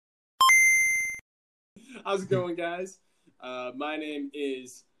How's it going, guys? My name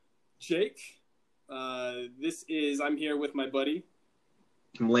is Jake. I'm here with my buddy.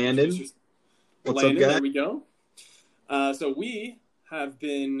 Landon. What's Landon, up, guys? there we go. So we have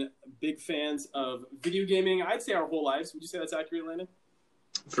been big fans of video gaming, I'd say our whole lives. Would you say that's accurate, Landon?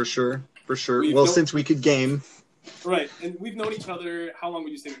 For sure. Well, since we could game. Right, and we've known each other, how long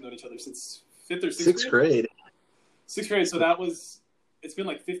would you say we've known each other? Since 5th or 6th Sixth grade. 6th grade, so it's been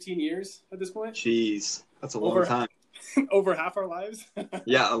like 15 years at this point? Jeez, that's a long time. Over half our lives?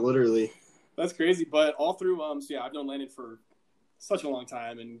 Yeah, literally. That's crazy, but all through, I've known Landon for such a long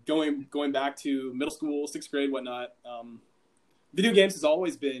time, and going back to middle school, 6th grade, whatnot, video games has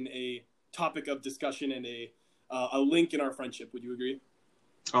always been a topic of discussion and a link in our friendship. Would you agree?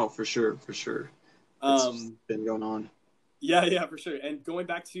 Oh, for sure. It's been going on. Yeah, for sure. And going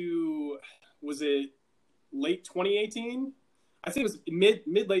back to, was it late 2018? I think it was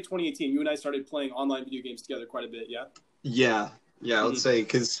mid-late 2018. You and I started playing online video games together quite a bit, yeah? Yeah, I would say,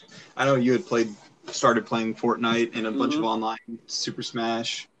 because I know you had started playing Fortnite and a bunch of online Super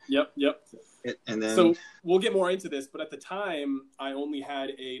Smash. Yep. And then... So we'll get more into this, but at the time, I only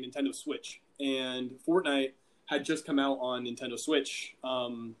had a Nintendo Switch, and Fortnite had just come out on Nintendo Switch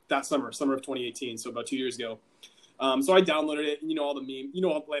that summer of 2018, so about 2 years ago. So I downloaded it, and all the memes.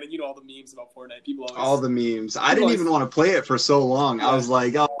 All the memes about Fortnite. All the memes. I didn't even want to play it for so long. Yeah. I was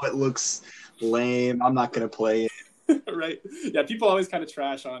like, oh, it looks lame. I'm not going to play it. Right. Yeah, people always kind of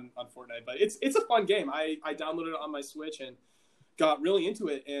trash on Fortnite, but it's a fun game. I downloaded it on my Switch and got really into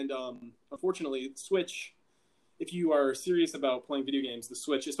it. And unfortunately, Switch, if you are serious about playing video games, the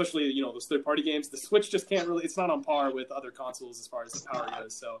Switch, especially, those third-party games, the Switch just can't really – it's not on par with other consoles as far as the power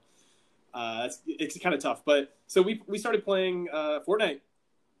goes. So it's kind of tough. But so we started playing Fortnite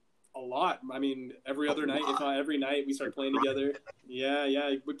a lot. I mean, every other night, if not every night, we started playing together.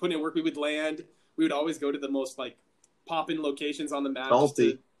 Yeah. We put in work. We would land. We would always go to the most, pop-in locations on the map.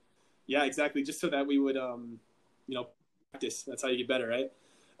 Yeah, exactly. Just so that we would, practice. That's how you get better, right?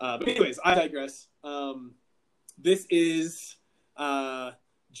 But anyways, I digress. This is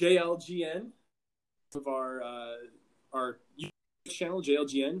JLGN of our YouTube channel,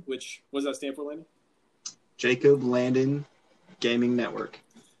 JLGN, which, what does that stand for, Landon? Jacob Landon Gaming Network.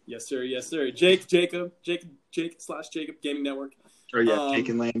 Yes, sir. Jacob Gaming Network. Or Jake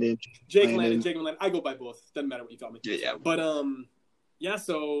and Landon. Jake and Landon. I go by both. Doesn't matter what you call me. Yeah. But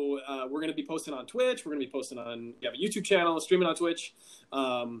so we're going to be posting on Twitch. We're going to be posting we have a YouTube channel, streaming on Twitch.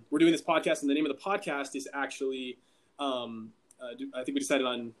 We're doing this podcast, and the name of the podcast is actually, I think we decided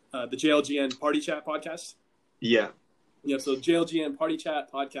on the JLGN Party Chat podcast. Yeah. Yeah, so JLGN Party Chat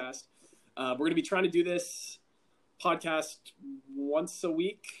podcast. We're going to be trying to do this podcast once a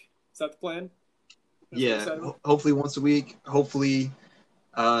week. Is that the plan? Hopefully once a week. Hopefully,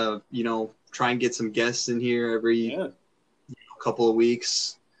 try and get some guests in here every couple of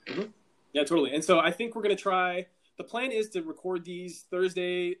weeks. Mm-hmm. Yeah, totally. And so I think we're going to try – the plan is to record these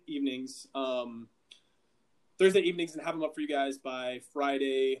Thursday evenings and have them up for you guys by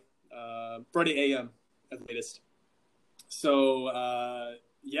Friday a.m. at the latest. So,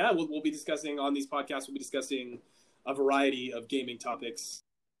 we'll be discussing on these podcasts, we'll be discussing a variety of gaming topics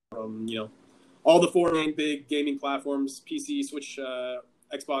from, all the four main big gaming platforms, PC, Switch,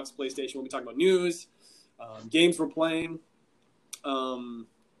 Xbox, PlayStation. We'll be talking about news, games we're playing,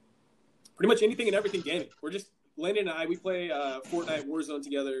 pretty much anything and everything gaming. We're just, Landon and I, we play Fortnite Warzone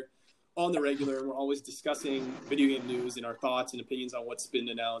together on the regular, and we're always discussing video game news and our thoughts and opinions on what's been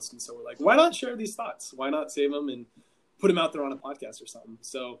announced. And so we're like, why not share these thoughts? Why not save them and put them out there on a podcast or something?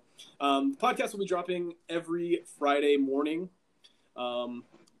 So the podcast will be dropping every Friday morning.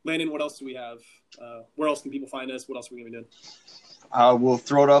 Landon, what else do we have? Where else can people find us? What else are we going to be doing? We'll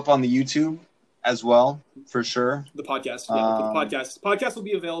throw it up on the YouTube as well, for sure. The podcast. Yeah, the podcast. Podcast will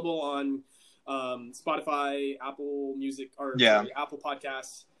be available on Spotify, Apple Music, Apple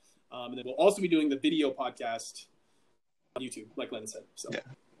Podcasts. And then we'll also be doing the video podcast on YouTube, like Landon said. So. Yeah.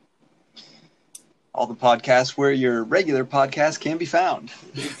 All the podcasts where your regular podcast can be found.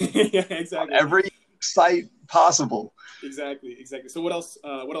 Yeah, exactly. On every site possible. Exactly. So what else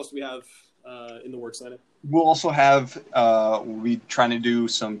do we have in the works, Landon? We'll also have we'll be trying to do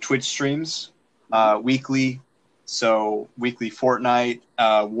some Twitch streams weekly. So weekly Fortnite,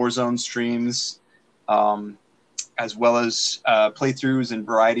 Warzone streams, as well as playthroughs and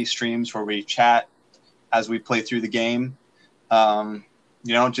variety streams where we chat as we play through the game.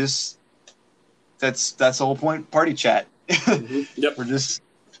 Just that's the whole point. Party chat. Mm-hmm. Yep. We're just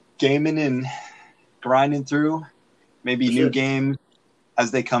gaming and grinding through. Maybe new games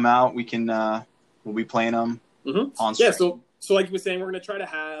as they come out. We can we'll be playing them on stream. Yeah. So like you were saying, we're gonna try to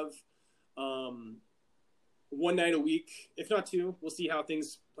have one night a week, if not two. We'll see how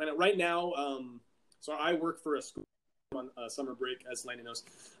things plan out. Right now, so I work for a school on summer break, as Landon knows.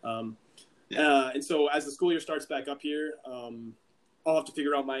 And so as the school year starts back up here, I'll have to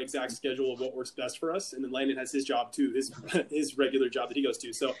figure out my exact schedule of what works best for us. And then Landon has his job too, his regular job that he goes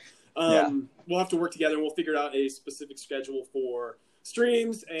to. So we'll have to work together and we'll figure out a specific schedule for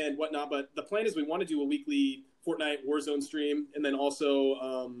streams and whatnot. But the plan is we want to do a weekly Fortnite Warzone stream. And then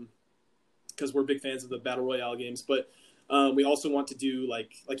also, because we're big fans of the Battle Royale games, but we also want to do,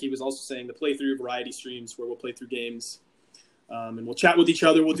 like he was also saying, the playthrough variety streams where we'll play through games. And we'll chat with each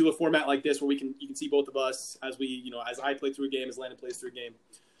other. We'll do a format like this where you can see both of us as as I play through a game, as Landon plays through a game.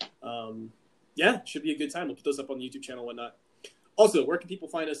 Should be a good time. We'll put those up on the YouTube channel and whatnot. Also, where can people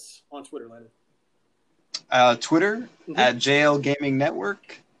find us on Twitter, Landon? Twitter at JL Gaming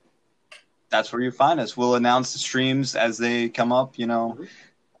Network. That's where you find us. We'll announce the streams as they come up. Leave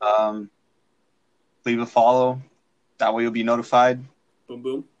a follow. That way you'll be notified. Boom,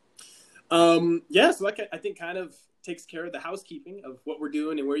 boom. So that, I think, kind of takes care of the housekeeping of what we're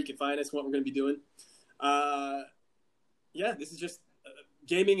doing and where you can find us, what we're going to be doing. This is just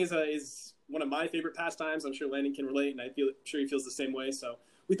gaming is one of my favorite pastimes. I'm sure Landon can relate, and I'm sure he feels the same way. So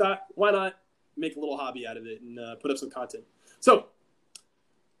we thought, why not make a little hobby out of it and put up some content. So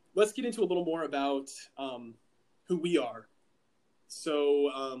let's get into a little more about who we are.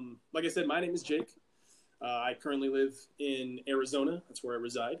 So like I said, my name is Jake. I currently live in Arizona. That's where I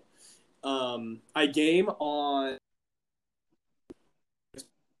reside. I game on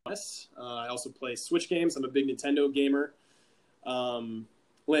I also play Switch games. I'm a big Nintendo gamer. Landon,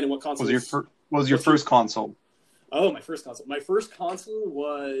 what console was your first console? Oh, my first console. My first console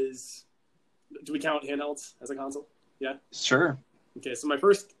was... Do we count handhelds as a console? Yeah? Sure. Okay, so my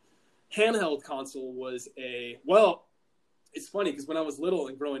first handheld console was it's funny because when I was little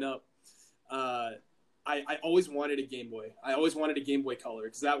and growing up, I always wanted a Game Boy. I always wanted a Game Boy Color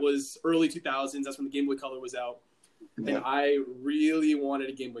because that was early 2000s. That's when the Game Boy Color was out. Yeah. And I really wanted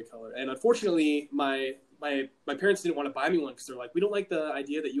a Game Boy Color. And unfortunately, my parents didn't want to buy me one because they're like, we don't like the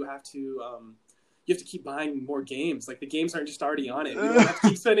idea that you have to keep buying more games. Like, the games aren't just already on it. You don't have to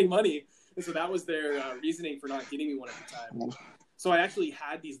keep spending money. And so that was their reasoning for not getting me one at the time. So I actually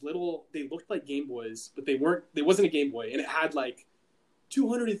had these they looked like Game Boys, but they wasn't a Game Boy. And it had like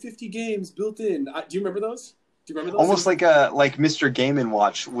 250 games built in. Do you remember those? Almost like Mr. Game &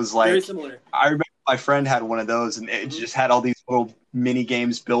 Watch was like. Very similar. I remember my friend had one of those, and it just had all these little mini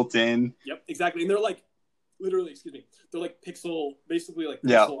games built in. Yep, exactly. And they're like, literally, they're like pixel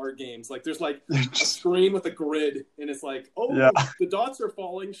art games. Like, there's like a screen with a grid, and it's like, the dots are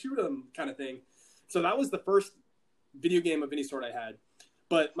falling, shoot them, kind of thing. So that was the first video game of any sort I had.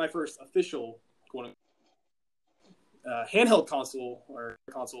 But my first official handheld console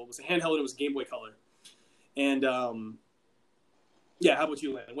was a handheld, and it was Game Boy Color. And how about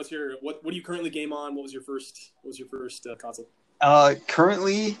you, Landon? What do you currently game on? What was your first console?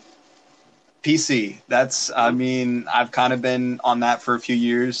 Currently PC. That's I've kind of been on that for a few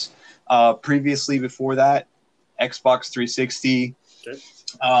years. Previously, before that, Xbox 360. Okay.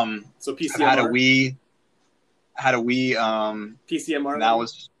 So PCMR. Had a Wii. PCMR. That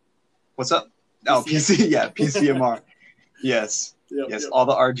was what's up? Oh, PC. Yeah, PCMR. Yes. Yep. All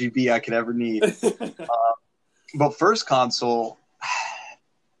the RGB I could ever need. But first console,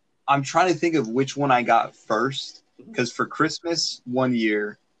 I'm trying to think of which one I got first, because for Christmas one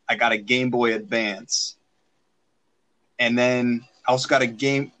year I got a Game Boy Advance, and then I also got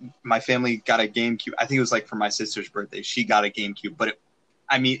my family got a GameCube. I think it was like for my sister's birthday. She got a GameCube, but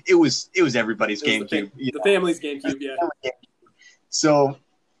it was everybody's GameCube. The family's GameCube, yeah. So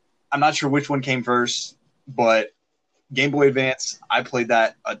I'm not sure which one came first, but Game Boy Advance, I played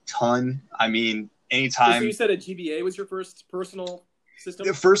that a ton. Anytime. So you said a GBA was your first personal system?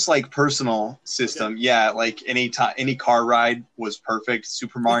 The first personal system, okay. Yeah. Like any car ride was perfect.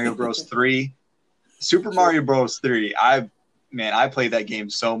 Super Mario Bros. 3. Mario Bros. 3. I played that game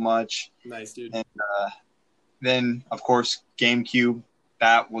so much. Nice, dude. And then of course GameCube.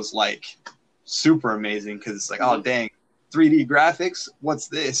 That was like super amazing because it's like, oh dang, 3D graphics. What's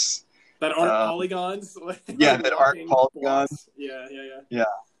this? That aren't polygons. Yeah, that aren't polygons. Yeah.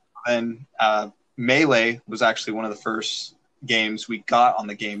 And Melee was actually one of the first games we got on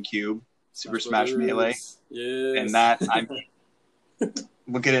the GameCube. Super Smash Melee. Yes. And that,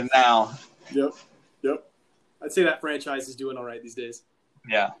 look at it now. Yep. I'd say that franchise is doing all right these days.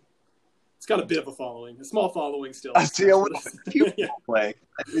 Yeah. It's got a bit of a following, a small following still. I see a little play.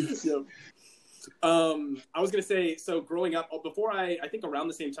 Yep. I was going to say, so growing up, before I think around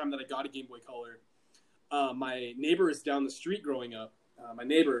the same time that I got a Game Boy Color, my neighbors down the street growing up, my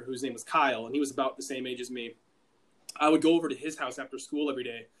neighbor, whose name was Kyle, and he was about the same age as me. I would go over to his house after school every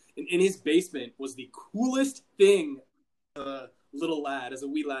day. And in his basement was the coolest thing. Little lad, as a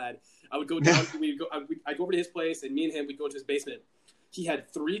wee lad, I would go down. I'd go over to his place, and me and him would go to his basement. He had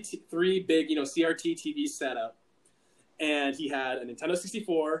three big, CRT TVs set up, and he had a Nintendo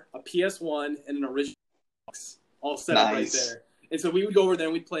 64, a PS1, and an original box all set up right there. And so we would go over there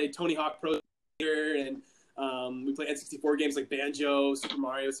and we'd play Tony Hawk Pro Skater, and we played N64 games like Banjo, Super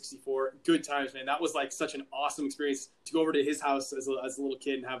Mario 64. Good times, man. That was like such an awesome experience to go over to his house as a little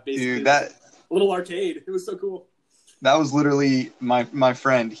kid and have basically a little arcade. It was so cool. That was literally my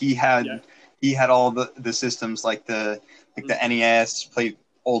friend. He had all the systems like the NES, played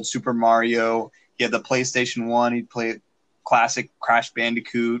old Super Mario. He had the PlayStation 1. He'd play classic Crash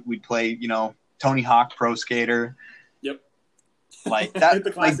Bandicoot. We'd play, Tony Hawk Pro Skater. Yep. Like that,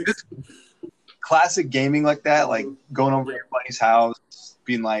 the classics. Like classic gaming like that, like going over to your buddy's house,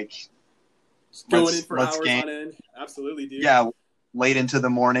 being like, going in for hours on end. Absolutely, dude. Yeah, late into the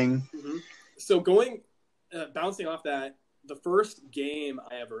morning. Mm-hmm. So bouncing off that, the first game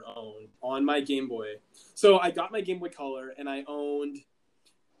I ever owned on my Game Boy. So I got my Game Boy Color, and I owned.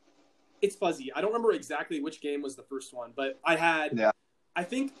 It's fuzzy. I don't remember exactly which game was the first one, but I had, I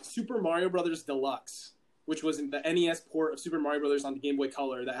think, Super Mario Brothers Deluxe, which was the NES port of Super Mario Brothers on the Game Boy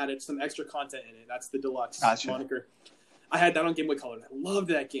Color that had some extra content in it. That's the Deluxe moniker. I had that on Game Boy Color, and I loved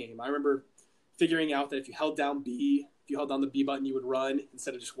that game. I remember figuring out that if you held down the B button, you would run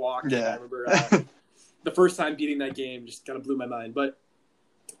instead of just walk. Yeah. I remember the first time beating that game just kind of blew my mind. But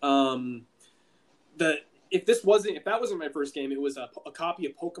if that wasn't my first game, it was a copy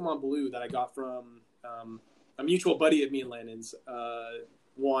of Pokemon Blue that I got from a mutual buddy of me and Landon's.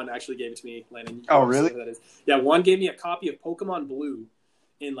 Juan actually gave it to me. Landon. Oh, really? That is. Yeah, Juan gave me a copy of Pokemon Blue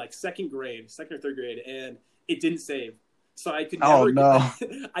in like second or third grade, and it didn't save. So I could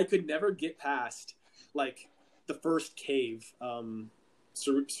never get past like the first cave,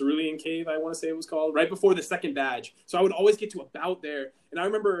 Cerulean Cave, I want to say it was called, right before the second badge. So I would always get to about there, and I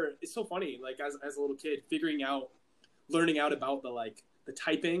remember it's so funny, like as a little kid, learning out about the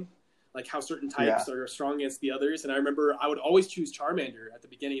typing, like how certain types are strong against the others. And I remember I would always choose Charmander at the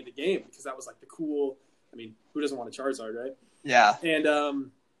beginning of the game because that was like the cool. I mean, who doesn't want a Charizard, right? Yeah.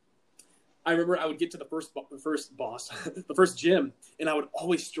 And I remember I would get to the first boss, the first gym, and I would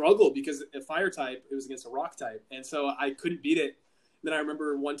always struggle because a fire type, it was against a rock type, and so I couldn't beat it. Then I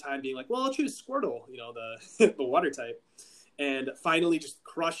remember one time being like, well, I'll choose Squirtle, the water type, and finally just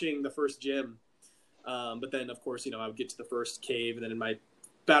crushing the first gym. But then, of course, I would get to the first cave, and then my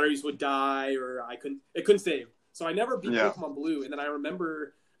batteries would die, or it couldn't save. So I never beat Pokemon Blue. And then I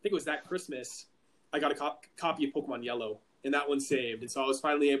remember, I think it was that Christmas, I got a copy of Pokemon Yellow, and that one saved. And so I was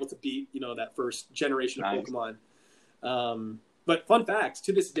finally able to beat, that first generation of Pokemon. But fun fact,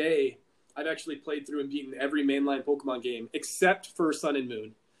 to this day, I've actually played through and beaten every mainline Pokemon game except for Sun and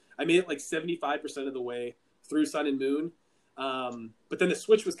Moon. I made it like 75% of the way through Sun and Moon. But then the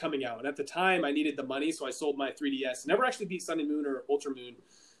Switch was coming out, and at the time I needed the money, so I sold my 3DS. Never actually beat Sun and Moon or Ultra Moon,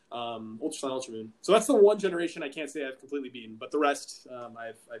 Ultra Sun, Ultra Moon. So that's the one generation I can't say I've completely beaten, but the rest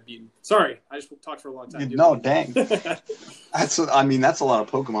I've beaten. Sorry, I just talked for a long time. Dude. No, dang. That's a lot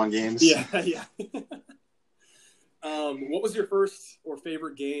of Pokemon games. Yeah. What was your first or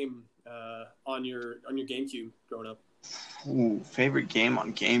favorite game on your GameCube growing up? Ooh, favorite game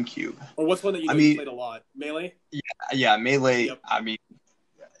on GameCube. Or what's one that you played a lot? Melee? Yeah, Melee. Yep. I mean,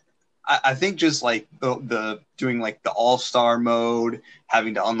 I think just like the doing like the all-star mode,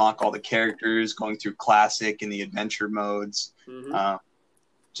 having to unlock all the characters, going through classic and the adventure modes. Mm-hmm.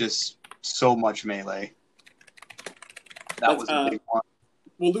 Just so much Melee. That was a big one.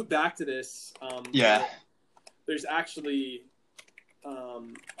 We'll loop back to this. There's actually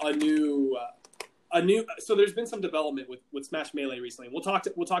a new. So there's been some development with Smash Melee recently. We'll talk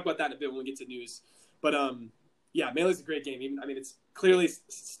about that in a bit when we get to news. But Melee's a great game. It's clearly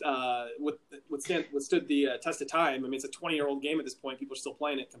withstood the test of time. I mean, it's a 20-year-old game at this point. People are still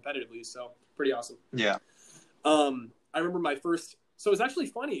playing it competitively, so pretty awesome. Yeah. I remember my first. So it was actually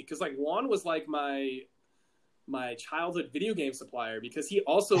funny because like Juan was like my childhood video game supplier because he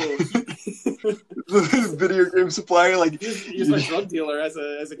also video game supplier, like he was my drug dealer as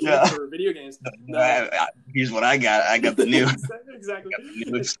a kid for video games. No. Here's what I got the new exactly.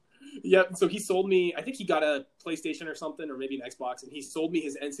 Yep. So he sold me. I think he got a PlayStation or something, or maybe an Xbox, and he sold me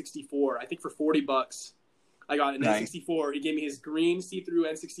his N64. I think for $40. I got an N64. He gave me his green see-through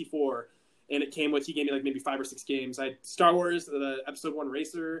N64, and he gave me like maybe 5 or 6 games. I had Star Wars, the Episode 1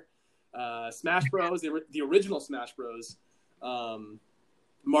 Racer. Smash Bros, the original Smash Bros,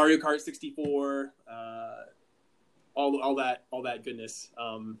 Mario Kart 64, all that goodness.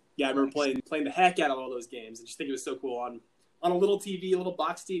 Yeah, I remember playing the heck out of all those games. I just think it was so cool on a little TV, a little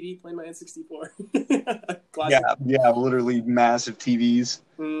box TV, playing my N64. Classic. Yeah, literally massive TVs.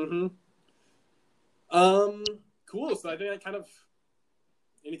 Mm-hmm. Cool. So I think I kind of.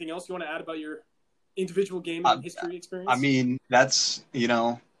 Anything else you want to add about your individual gaming history experience? I mean, that's What's your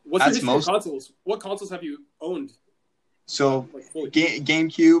that's history of consoles? What consoles have you owned? So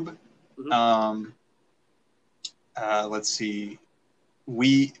GameCube. Mm-hmm. Let's see,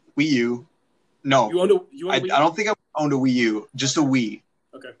 Wii U. No, you owned a Wii? I don't think I owned a Wii U. Just a Wii.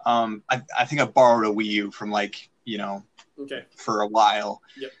 Okay. I think I borrowed a Wii U from Okay. for a while.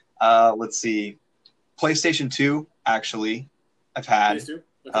 Yep. Let's see, PlayStation 2. Actually, I've had. PS2?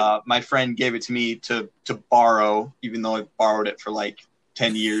 Okay. My friend gave it to me to borrow, even though I borrowed it for like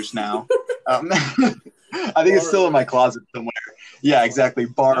 10 years now. I think it's still in my closet somewhere. Yeah, exactly.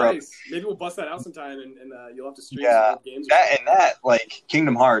 Borrow. Nice. Maybe we'll bust that out sometime, and you'll have to stream some old games. That like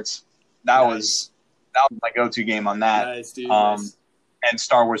Kingdom Hearts. That was my go-to game on that. Nice, dude. Nice. And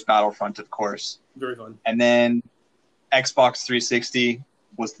Star Wars Battlefront, of course. Very fun. And then Xbox 360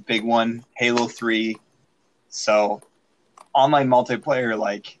 was the big one. Halo 3. So online multiplayer,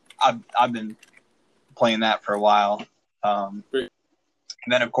 like I've been playing that for a while. And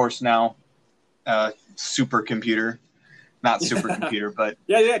then of course now, supercomputer, not supercomputer, but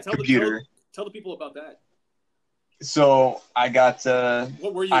computer. Tell the people about that. So I got.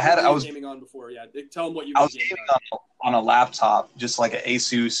 What were you? I was gaming on before. Yeah, tell them what you. I was gaming on a laptop, just like an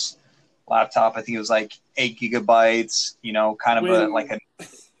Asus laptop. I think it was like 8 gigabytes. Kind of like a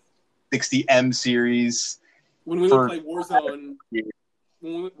 60M series. When we would play Warzone, when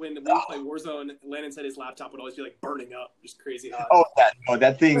we would play Warzone, Landon said his laptop would always be like burning up, just crazy hot. Oh,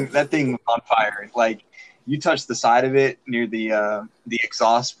 that thing was on fire. Like you touched the side of it near the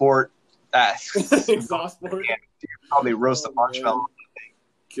exhaust port. Exhaust port. You probably roast the marshmallow.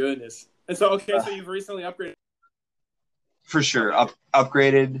 Goodness. And so so you've recently upgraded. For sure,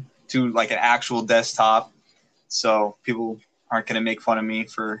 upgraded to like an actual desktop, so people aren't going to make fun of me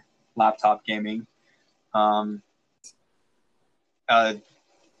for laptop gaming.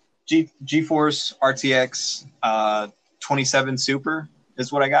 GeForce RTX 27 Super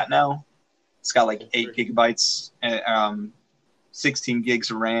is what I got now. It's got like 8 gigabytes, 16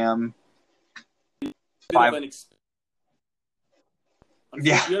 gigs of RAM.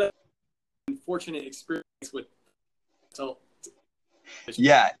 Unfortunate experience with.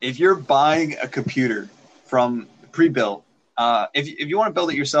 Yeah, if you're buying a computer from pre-built, if you want to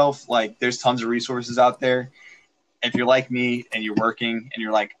build it yourself, like there's tons of resources out there. If you're like me and you're working and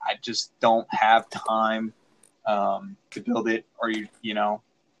you're like, I just don't have time to build it, or you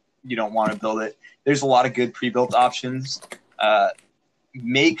don't want to build it, there's a lot of good pre-built options.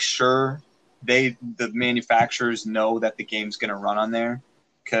 Make sure the manufacturers know that the game's going to run on there,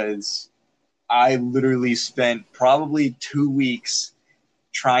 because I literally spent probably 2 weeks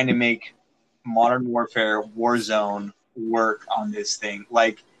trying to make Modern Warfare Warzone work on this thing.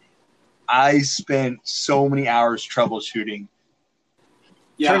 Like, I spent so many hours troubleshooting.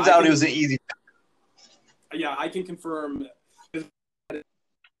 Yeah, Turns out it was an easy. Yeah, I can confirm.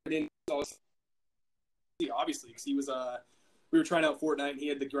 Obviously, because he was we were trying out Fortnite, and he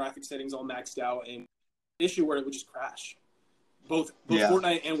had the graphic settings all maxed out, and the issue where it would just crash. Both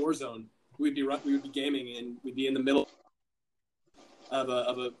Fortnite and Warzone, we would be gaming, and we'd be in the middle of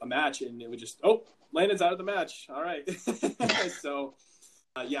a match, and it would just Landon's out of the match. All right, so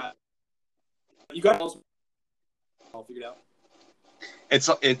yeah. You got it all figured out.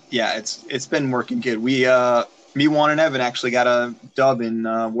 It's been working good. We me, Juan, and Evan actually got a dub in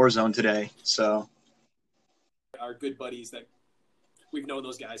Warzone today. So our good buddies that we've known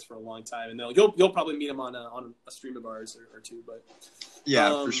those guys for a long time, and you'll probably meet them on a stream of ours or two. But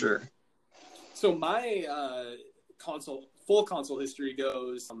yeah, for sure. So my full console history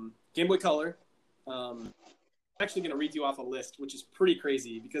goes Game Boy Color. Actually going to read you off a list, which is pretty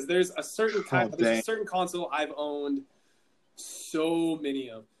crazy, because there's a certain console I've owned so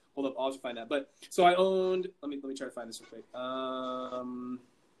many of. Hold up, I'll have to find that. But so I owned. Let me try to find this real quick.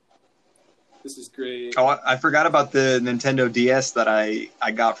 This is great. Oh, I forgot about the Nintendo DS that I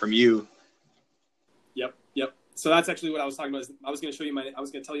got from you. Yep. So that's actually what I was talking about. I was going to tell you my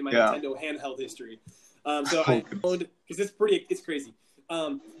Nintendo handheld history. So I owned, because it's crazy.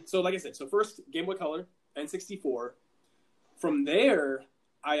 So like I said, first Game Boy Color. N64. From there,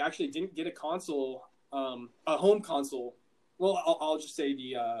 I actually didn't get a console, a home console. Well, I'll just say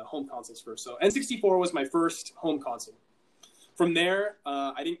the home consoles first. So N64 was my first home console. From there,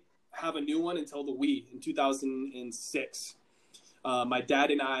 I didn't have a new one until the Wii in 2006. My dad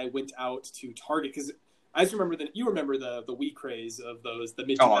and I went out to Target, because I just remember that you remember the Wii craze of those, the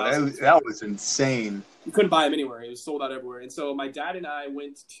mid Oh, 2000s. that was insane. You couldn't buy them anywhere. It was sold out everywhere. And so my dad and I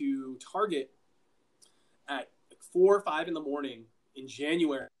went to Target at 4 or 5 in the morning in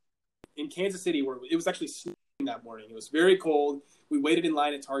January in Kansas City, where it was actually snowing that morning. It was very cold. We waited in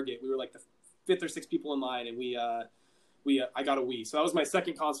line at Target. We were like the 5th or 6th people in line, and I got a Wii. So that was my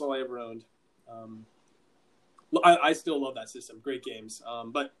second console I ever owned. I still love that system. Great games.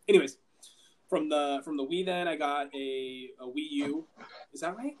 But anyways, from the Wii, then I got a Wii U. Is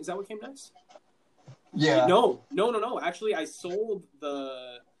that right? Is that what came next? Yeah. No. Actually, I sold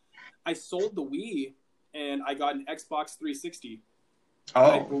the Wii, and I got an Xbox 360.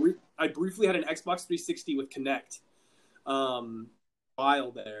 Oh. I briefly had an Xbox 360 with Kinect.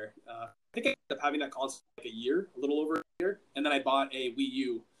 While there, I think I ended up having that console like a little over a year, and then I bought a Wii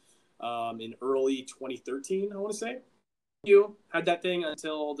U in early 2013. I want to say. You had that thing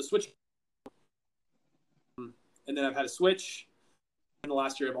until the Switch, and then I've had a Switch. In the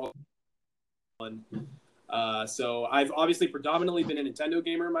last year, I've also one. So I've obviously predominantly been a Nintendo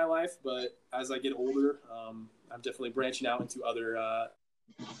gamer in my life, but as I get older, I'm definitely branching out into other.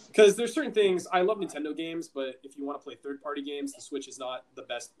 Because there's certain things, I love Nintendo games, but if you want to play third-party games, the Switch is not the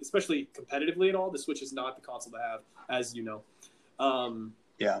best, especially competitively at all. The Switch is not the console to have, as you know.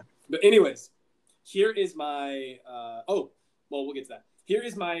 Yeah. But anyways, here is my we'll get to that. Here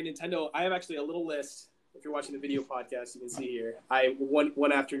is my Nintendo. I have actually a little list. If you're watching the video podcast, you can see here. I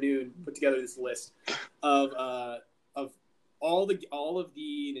one afternoon put together this list of all of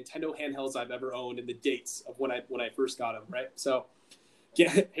the Nintendo handhelds I've ever owned and the dates of when I first got them. Right, so.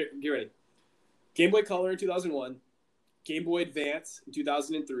 Get ready. Game Boy Color in 2001, Game Boy Advance in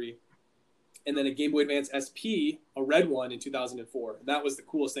 2003, and then a Game Boy Advance SP, a red one, in 2004. And that was the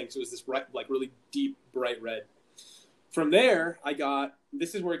coolest thing because it was this really deep, bright red. From there,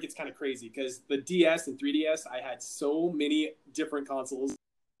 this is where it gets kind of crazy because the DS and 3DS, I had so many different consoles.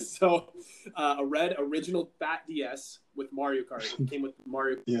 So a red original fat DS with Mario Kart. It came with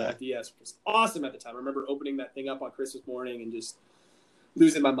Mario Kart DS, which was awesome at the time. I remember opening that thing up on Christmas morning and just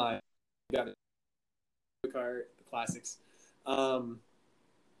losing my mind. Got it. Kart, the classics. From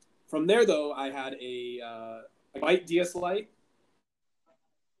there, though, I had a white DS Lite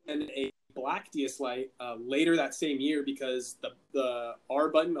and a black DS Lite later that same year because the R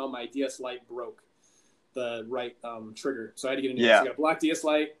button on my DS Lite broke, the right trigger. So I had to get a new one. So I got a black DS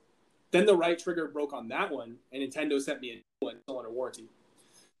Lite. Then the right trigger broke on that one, and Nintendo sent me a new one still under warranty.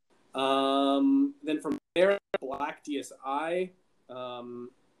 Then from there, black DSi.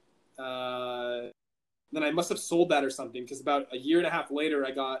 Then I must have sold that or something because about a year and a half later,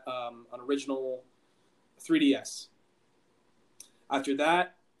 I got an original 3DS. After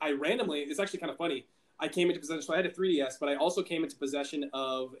that, I randomly, it's actually kind of funny. I came into possession, so I had a 3DS, but I also came into possession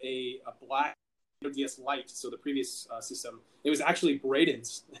of a black DS Lite, so the previous system. It was actually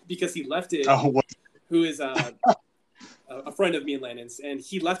Braden's because he left it, who is a friend of me and Landon's, and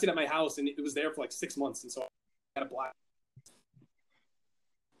he left it at my house, and it was there for like 6 months, and so I had a black.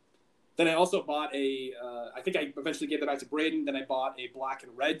 Then I also bought I think I eventually gave that back to Braden. Then I bought a black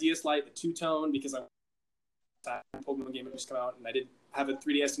and red DS Lite, the two-tone, because Pokemon game had just come out, and I didn't have a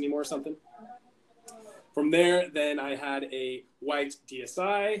 3DS anymore or something. From there, then I had a white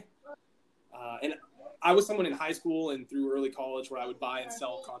DSi. And I was someone in high school and through early college where I would buy and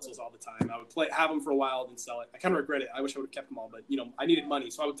sell consoles all the time. I would have them for a while and sell it. I kind of regret it. I wish I would have kept them all, but I needed money,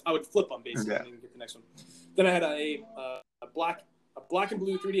 so I would flip them basically and then get the next one. Then I had a black and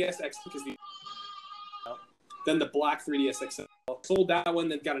blue 3DS XL because then the black 3DS XL. Sold that one,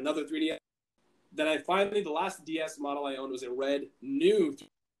 then got another 3DS. Then the last DS model I owned was a red new.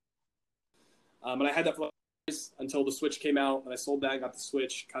 And I had that for years until the Switch came out, and I sold that and got the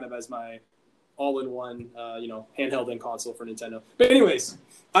Switch kind of as my all-in-one, handheld and console for Nintendo. But anyways,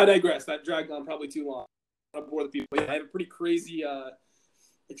 I digress. That dragged on probably too long. I bore the people. I have a pretty crazy,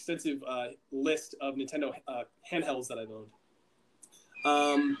 extensive list of Nintendo handhelds that I've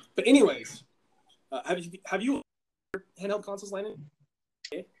owned. But anyways, have you handheld consoles, Landon?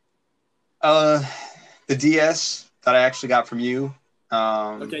 Okay. The DS that I actually got from you.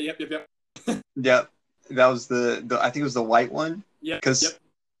 Okay. Yep. Yep. That was I think it was the white one. Yeah. Because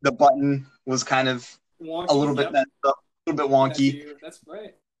the button was kind of wonky, a little bit messed up, a little bit wonky. That's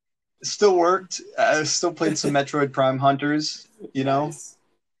right. It still worked. I still played some Metroid Prime Hunters. Nice.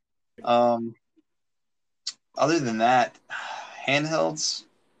 Other than that, handhelds.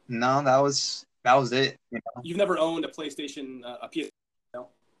 No, that was it. You've never owned a PlayStation, a PSP? No?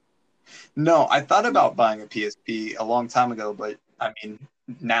 No, I thought about buying a PSP a long time ago, but I mean,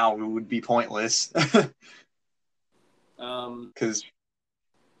 now it would be pointless. Because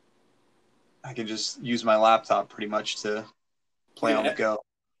I can just use my laptop pretty much to play on the go.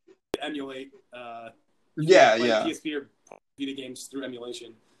 Emulate. Yeah, play yeah. PSP or Vita games through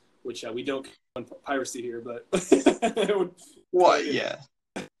emulation, which we don't on piracy here, but What? Yeah.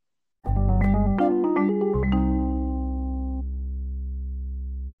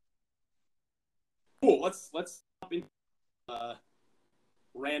 Cool. Let's hop into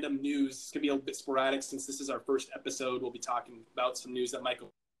random news. It's gonna be a bit sporadic since this is our first episode. We'll be talking about some news that might go.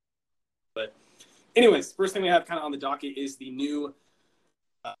 But anyways, first thing we have kind of on the docket is the new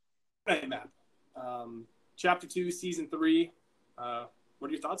map. Chapter 2, Season 3. What are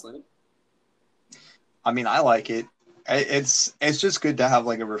your thoughts, Landon? I mean, I like it. It's just good to have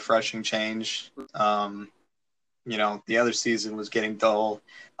like a refreshing change. The other season was getting dull.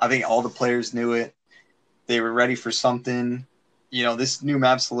 I think all the players knew it. They were ready for something. This new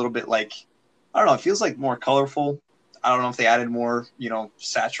map's a little bit like, I don't know, it feels like more colorful. I don't know if they added more,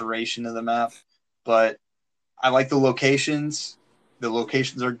 saturation to the map, but I like the locations. The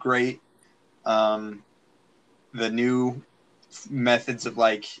locations are great. The new methods of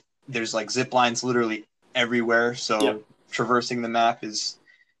there's zip lines literally everywhere, so traversing the map is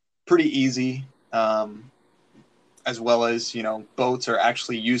pretty easy. As well as boats are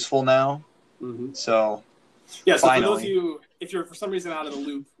actually useful now. Mm-hmm. So yeah, so finally. For those of you, if you're for some reason out of the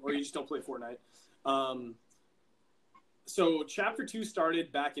loop or you just don't play Fortnite, so Chapter 2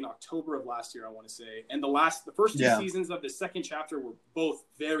 started back in October of last year, I want to say, and the first two seasons of the second chapter were both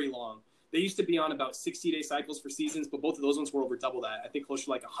very long. They used to be on about 60-day cycles for seasons, but both of those ones were over double that. I think close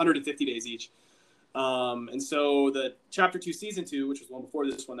to 150 days each. And so the Chapter 2 Season 2, which was one before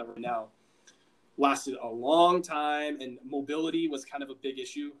this one that we're in now, lasted a long time, and mobility was kind of a big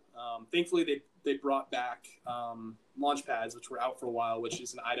issue. Thankfully, they brought back launch pads, which were out for a while, which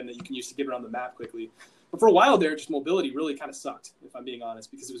is an item that you can use to get around the map quickly. But for a while there, just mobility really kind of sucked, if I'm being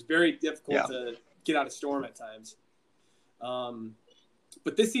honest, because it was very difficult to get out of Storm at times.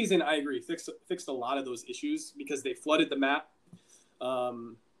 But this season, I agree, fixed a lot of those issues because they flooded the map, a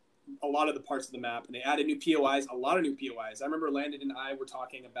lot of the parts of the map, and they added new POIs, a lot of new POIs. I remember Landon and I were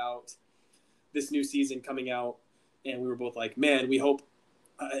talking about this new season coming out, and we were both like, man, we hope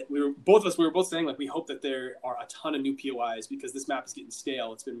we were both saying we hope that there are a ton of new POIs because this map is getting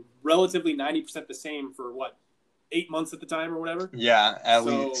stale. It's been relatively 90% the same for 8 months at the time or whatever. Yeah, at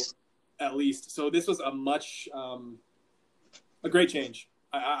least. So this was a great change.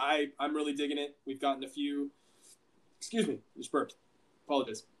 I'm really digging it. We've gotten a few. Excuse me, just burped.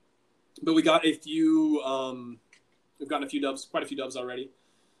 Apologize. But we got a few. We've gotten a few dubs, quite a few dubs already.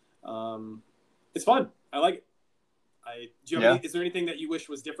 It's fun. I like it. Is there anything that you wish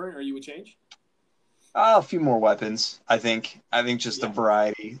was different or you would change? A few more weapons. I think just a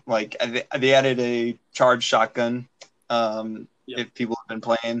variety. They added a charged shotgun. If people have been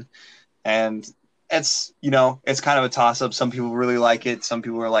playing, and it's it's kind of a toss up. Some people really like it. Some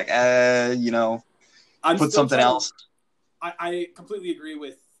people are like, put something else. I completely agree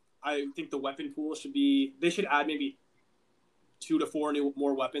with. I think the weapon pool they should add maybe 2 to 4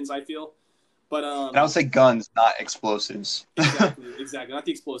 more weapons. I feel. But and I would say guns, not explosives. Exactly. Not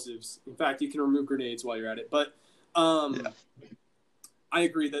the explosives. In fact, you can remove grenades while you're at it. But I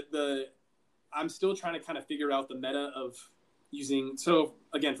agree that I'm still trying to kind of figure out the meta of using. So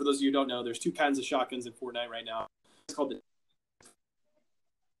again, for those of you who don't know, there's 2 kinds of shotguns in Fortnite right now. It's called the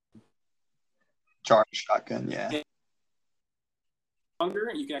charged shotgun. Yeah. Longer,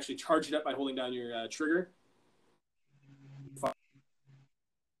 and you can actually charge it up by holding down your trigger.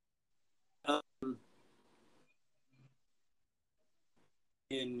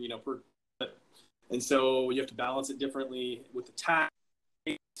 And so you have to balance it differently with the tack.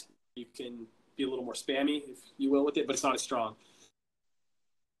 You can be a little more spammy, if you will, with it, but it's not as strong.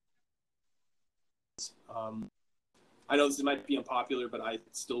 I know this might be unpopular, but I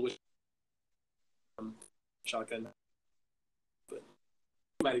still wish shotgun. But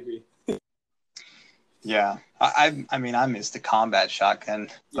you might agree. Yeah, I mean, I miss the combat shotgun,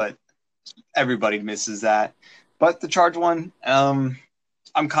 but everybody misses that. But the charge one,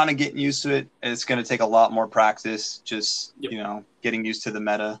 I'm kind of getting used to it. It's going to take a lot more practice, just, getting used to the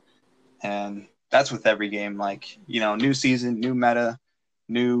meta. And that's with every game, new season, new meta,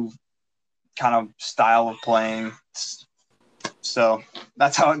 new kind of style of playing. So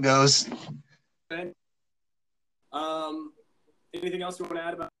that's how it goes. Okay. Anything else you want to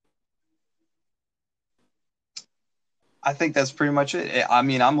add about? I think that's pretty much it. I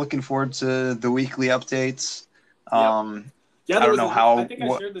mean, I'm looking forward to the weekly updates. I don't know how. I think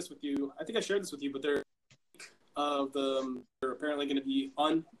I shared this with you. But they're apparently going to be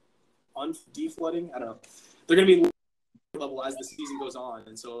deflooding. I don't know. They're going to be level as the season goes on.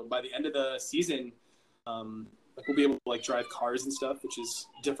 And so by the end of the season, like we'll be able to like drive cars and stuff, which is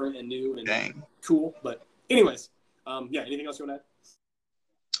different and new and cool. But anyways, yeah. Anything else you want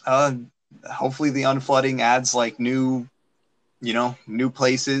to add? Hopefully the unflooding adds like new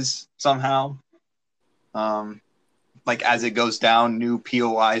places somehow. Like as it goes down, new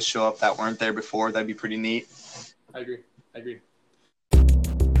POIs show up that weren't there before. That'd be pretty neat. I agree.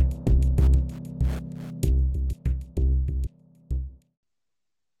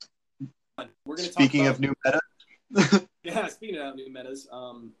 We're gonna Speaking of new meta. Yeah, speaking of new metas,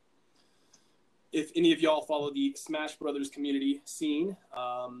 if any of y'all follow the Smash Brothers community scene,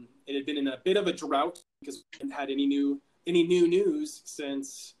 it had been in a bit of a drought because we hadn't had any new news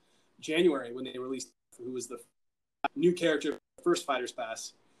since January when they released who was the new character first Fighters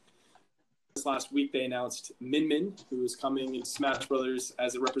Pass. This last week they announced Min Min, who is coming in Smash Brothers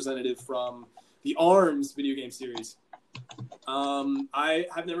as a representative from the ARMS video game series. I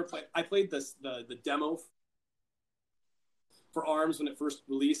have never played. I played the demo for ARMS when it first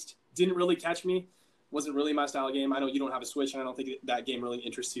released. Didn't really catch me. Wasn't really my style of game. I know you don't have a Switch, and I don't think that game really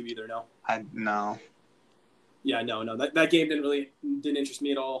interests you either. No. No. Yeah, no. That game didn't interest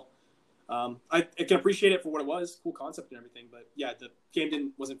me at all. I can appreciate it for what it was, cool concept and everything, but yeah, the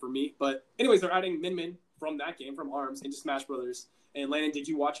game wasn't for me. But anyways, they're adding Min Min from that game, from ARMS, into Smash Brothers. And Landon, did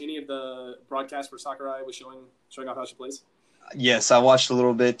you watch any of the broadcasts where Sakurai was showing off how she plays? Yes, I watched a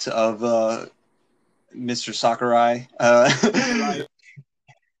little bit of Mr. Sakurai. The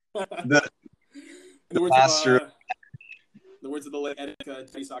words of the late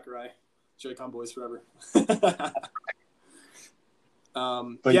Teddy Sakurai, Joy-Con boys forever.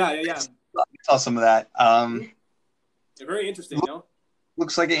 But yeah. I saw some of that. Very interesting, no?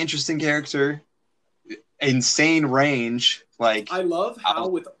 Looks like an interesting character. Insane range. Like I love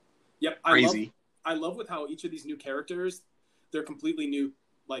how crazy. I love with how each of these new characters, they're completely new,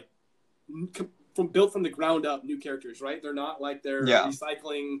 like built from the ground up, new characters, right? They're not like they're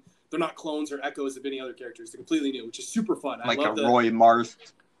recycling. They're not clones or echoes of any other characters. They're completely new, which is super fun. Like I love Roy Marth.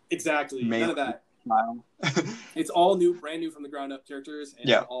 Exactly. None of that. It's all new, brand new from the ground up characters,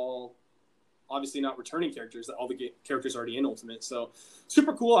 and all obviously not returning characters. All the characters already in Ultimate, so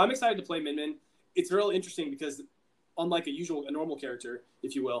super cool. I'm excited to play Min Min. It's real interesting because unlike a normal character,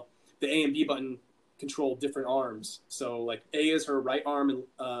 if you will, the A and B button control different arms. So like A is her right arm and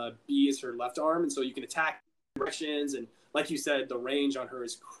B is her left arm, and so you can attack directions. And like you said, the range on her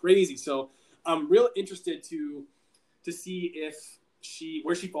is crazy. So I'm real interested to see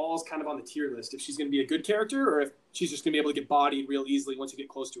where she falls kind of on the tier list. If she's going to be a good character, or if she's just going to be able to get bodied real easily once you get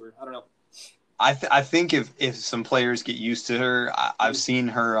close to her. I don't know. I think if some players get used to her, I've seen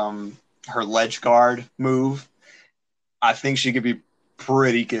her ledge guard move. I think she could be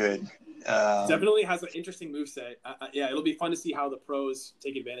pretty good. Definitely has an interesting moveset. Yeah, it'll be fun to see how the pros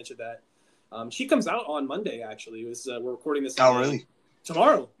take advantage of that. She comes out on Monday, actually. We're recording this really?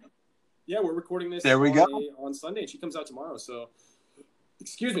 Tomorrow. Yeah, we're recording this on Sunday, and she comes out tomorrow. So,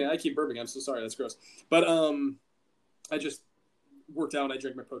 excuse me, I keep burping. I'm so sorry. That's gross. But I just worked out and I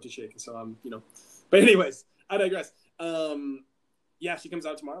drank my protein shake, and so I'm, But anyways, I digress. Yeah, she comes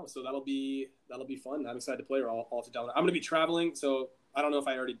out tomorrow, so that'll be fun. I'm excited to play her. I'll have to download. I'm going to be traveling, so I don't know if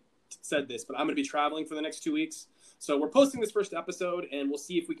I already said this, but I'm going to be traveling for the next 2 weeks. So we're posting this first episode, and we'll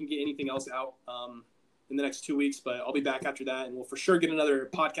see if we can get anything else out in the next 2 weeks. But I'll be back after that, and we'll for sure get another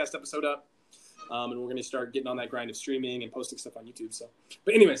podcast episode up. And we're going to start getting on that grind of streaming and posting stuff on YouTube. So,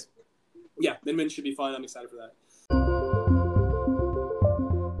 but anyways, yeah, Min Min should be fun. I'm excited for that.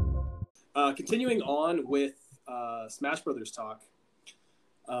 Continuing on with Smash Brothers talk.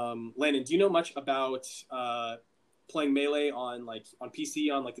 Landon, do you know much about playing Melee on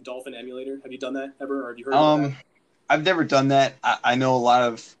PC on the Dolphin emulator? Have you done that ever, or have you heard of that? I've never done that. I know a lot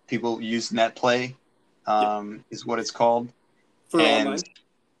of people use NetPlay, is what it's called. Online?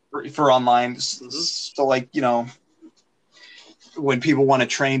 For online. Mm-hmm. So when people want to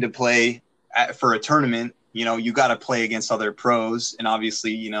train to play for a tournament, you got to play against other pros, and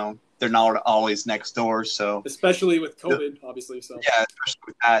obviously, they're not always next door. So especially with COVID, obviously. So yeah, especially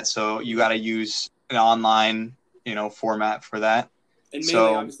with that. So you got to use an online, format for that. And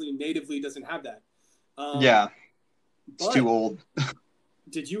Melee obviously natively doesn't have that. It's too old.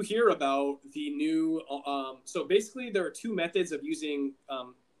 Did you hear about the new? So basically, there are two methods of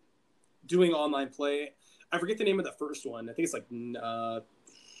doing online play. I forget the name of the first one. I think it's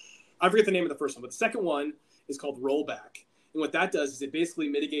I forget the name of the first one, but the second one is called rollback. And what that does is it basically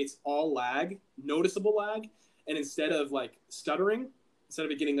mitigates all lag, noticeable lag, and instead of stuttering, instead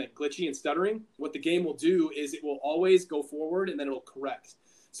of it getting glitchy and stuttering, what the game will do is it will always go forward and then it'll correct.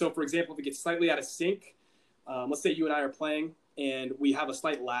 So for example, if it gets slightly out of sync, let's say you and I are playing and we have a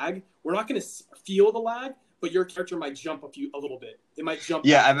slight lag. We're not going to feel the lag, but your character might jump a little bit. It might jump.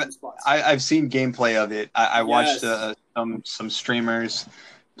 Yeah, I've seen gameplay of it. I watched some streamers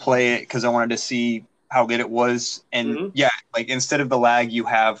play it because I wanted to see how good it was. And yeah, like instead of the lag, you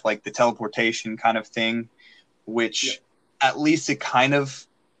have like the teleportation kind of thing, which at least it kind of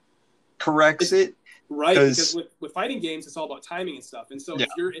corrects it. Right, because with fighting games, it's all about timing and stuff. And so if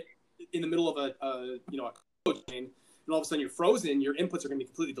you're in the middle of a code chain, and all of a sudden you're frozen, your inputs are going to be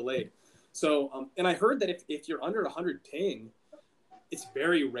completely delayed. So, and I heard that if you're under 100 ping, it's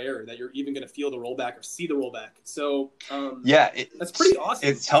very rare that you're even going to feel the rollback or see the rollback. So, that's pretty awesome.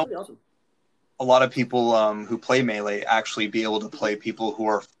 It's helped a lot of people who play Melee actually be able to play people who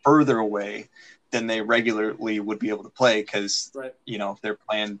are further away than they regularly would be able to play because, if they're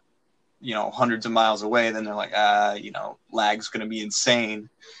playing, hundreds of miles away, then they're like, lag's going to be insane.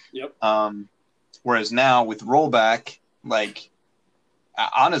 Yep. Whereas now with rollback, like,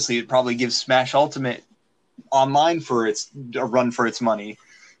 honestly, it probably gives Smash Ultimate online a run for its money.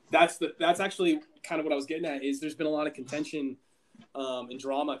 That's actually kind of what I was getting at. Is there's been a lot of contention and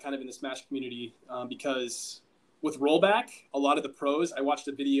drama kind of in the Smash community because with rollback, a lot of the pros. I watched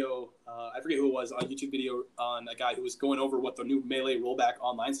a video. I forget who it was on YouTube video on a guy who was going over what the new Melee rollback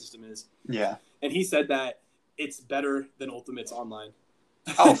online system is. Yeah, and he said that it's better than Ultimate's online.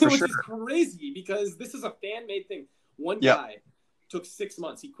 Oh, for sure. Which is crazy because this is a fan-made thing. One guy took 6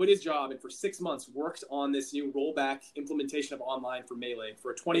 months. He quit his job and for 6 months worked on this new rollback implementation of online for Melee for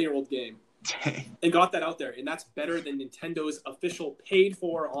a 20-year-old game. And got that out there. And that's better than Nintendo's official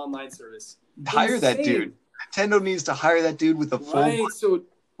paid-for online service. Hire that dude. Nintendo needs to hire that dude with a full... Right, so...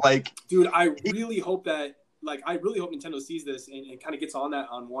 Like... Dude, I really hope Nintendo sees this and kind of gets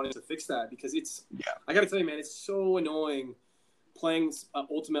on wanting to fix that because it's... Yeah. I got to tell you, man, it's so annoying playing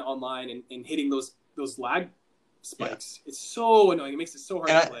Ultimate online and hitting those lag spikes. Yeah. It's so annoying. It makes it so hard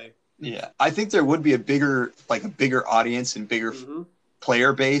to play. Yeah, I think there would be a bigger audience and bigger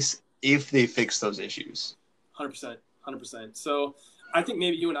player base if they fix those issues. 100%. So I think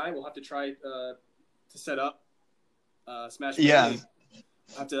maybe you and I will have to try to set up Smash. Yeah. We'll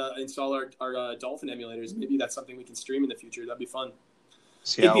have to install our Dolphin emulators. Maybe that's something we can stream in the future. That'd be fun.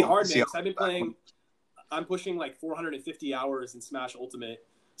 It'd be hard, man, because I've been playing... I'm pushing like 450 hours in Smash Ultimate.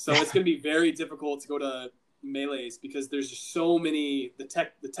 So it's going to be very difficult to go to Melees because there's just so many. The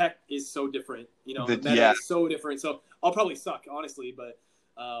tech is so different. The meta is so different. So I'll probably suck, honestly, but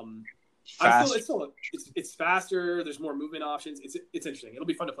it's faster. There's more movement options. It's interesting. It'll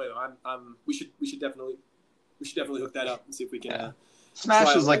be fun to play though. We should definitely hook that up and see if we can. Yeah.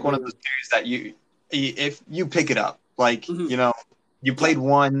 Smash is like one of those series that if you pick it up, like you played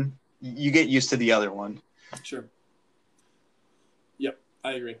one. You get used to the other one. Sure. Yep,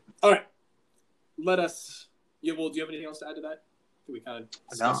 I agree. All right. Do you have anything else to add to that? We kind of...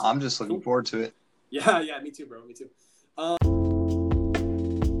 No, I'm just looking forward to it. Yeah, me too, bro. Me too.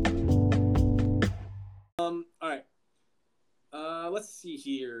 All right. Let's see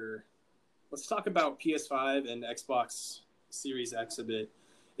here. Let's talk about PS5 and Xbox Series X a bit.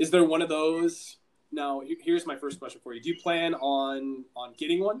 Is there one of those? Now, here's my first question for you. Do you plan on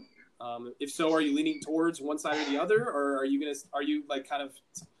getting one? If so, are you leaning towards one side or the other, or are you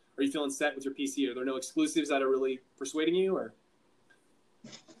feeling set with your PC? Are there no exclusives that are really persuading you, or?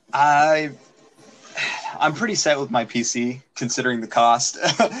 I'm pretty set with my PC considering the cost.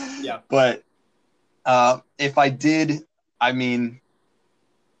 Yeah. But if I did, the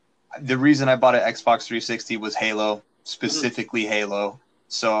reason I bought an Xbox 360 was Halo, specifically Halo.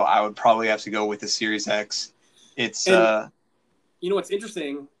 So I would probably have to go with the Series X. It's what's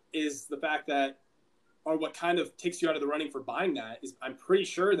interesting is the fact that, or what kind of takes you out of the running for buying that is I'm pretty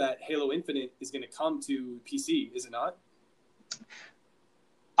sure that Halo Infinite is going to come to PC, is it not?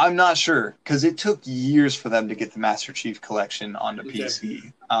 I'm not sure because it took years for them to get the Master Chief Collection onto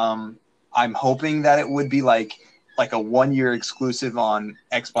PC. I'm hoping that it would be like a 1-year exclusive on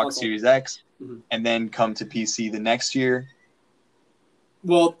Xbox Series X and then come to PC the next year.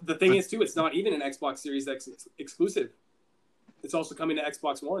 Well, the thing is, too, it's not even an Xbox Series X exclusive. It's also coming to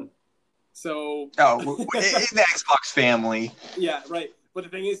Xbox One. So... Oh, in the Xbox family. Yeah, right. But the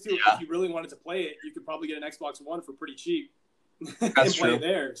thing is, too, if you really wanted to play it, you could probably get an Xbox One for pretty cheap and play it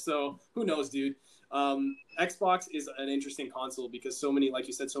there. So who knows, dude? Xbox is an interesting console because so many, like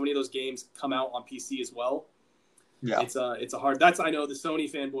you said, so many of those games come out on PC as well. Yeah, it's a hard. I know the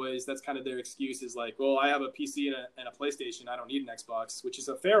Sony fanboys. That's kind of their excuse is like, well, I have a PC and a PlayStation. I don't need an Xbox, which is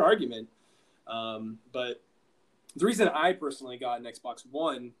a fair argument. But the reason I personally got an Xbox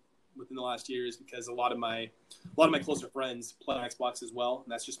One within the last year is because a lot of my closer friends play on Xbox as well,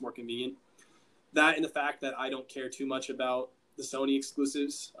 and that's just more convenient. That and the fact that I don't care too much about the Sony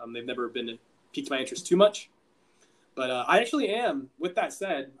exclusives. They've never been piqued my interest too much. But I actually am. With that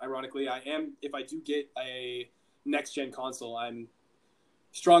said, ironically, I am. If I do get a next gen console, I'm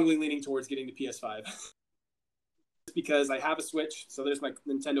strongly leaning towards getting the PS5 because I have a Switch. So there's my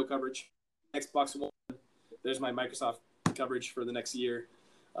Nintendo coverage. Xbox One. There's my Microsoft coverage for the next year.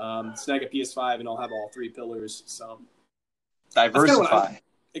 Snag a PS5 and I'll have all three pillars. So diversify.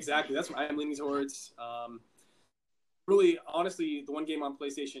 Exactly. That's what I am leaning towards. Really, honestly, the one game on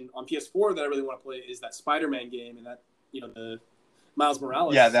PlayStation, on PS4 that I really want to play is that Spider-Man game, and that, the Miles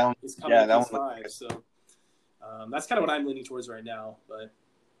Morales is coming to PS5. So that's kind of what I'm leaning towards right now. But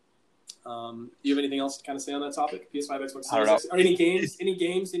do you have anything else to kind of say on that topic? PS5, Xbox Series X? Are any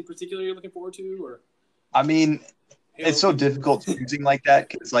games in particular you're looking forward to? Or I mean, it's so difficult choosing like that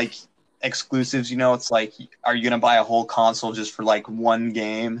because, like, exclusives, it's like, are you going to buy a whole console just for, like, one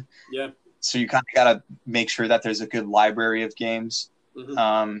game? Yeah. So you kind of got to make sure that there's a good library of games.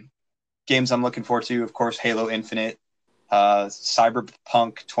 Mm-hmm. Games I'm looking forward to, of course, Halo Infinite.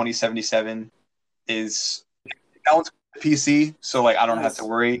 Cyberpunk 2077 that one's PC, so, like, I don't have to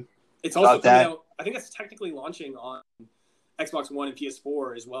worry. It's also coming out. I think it's technically launching on Xbox One and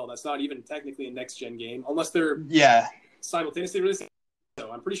PS4 as well. That's not even technically a next-gen game, unless they're simultaneously releasing.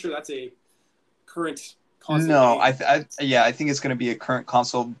 So I'm pretty sure that's a current console. No, I think it's going to be a current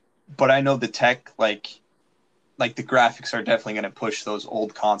console, but I know the tech, like the graphics are definitely going to push those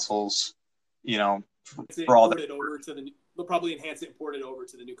old consoles, for all that. They'll probably enhance it and port it over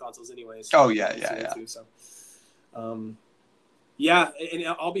to the new consoles anyways. Oh, yeah. Too, so, yeah, and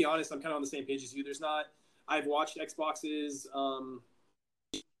I'll be honest, I'm kind of on the same page as you. I've watched Xbox's, and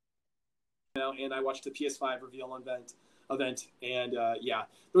I watched the PS5 reveal event, and there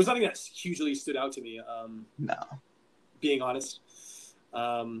was nothing that hugely stood out to me. No, being honest,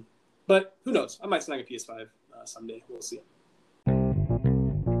 but who knows? I might snag a PS5 someday. We'll see.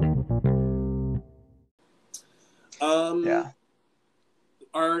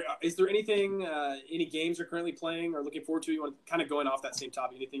 Is there anything, any games you're currently playing or looking forward to? You want to kind of going off that same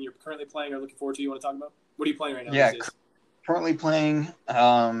topic? Anything you're currently playing or looking forward to? You want to talk about? What are you playing right now? Yeah, currently playing.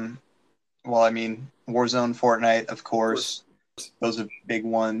 Warzone, Fortnite, of course. Those are big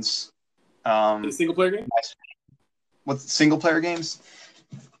ones. Any single player games? With single player games,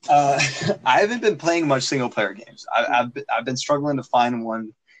 I haven't been playing much single player games. I've been struggling to find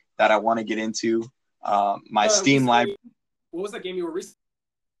one that I want to get into. My Steam library. What was that game you were recently?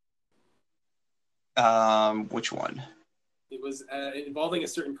 Which one? It was involving a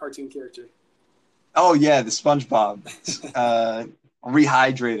certain cartoon character. Oh yeah, the SpongeBob.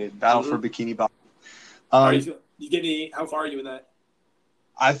 Rehydrated Battle for Bikini Bottom. How far are you in that?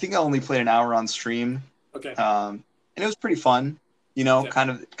 I think I only played an hour on stream. Okay. And it was pretty fun. Kind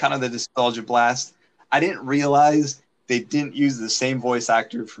of the nostalgia blast. I didn't realize they didn't use the same voice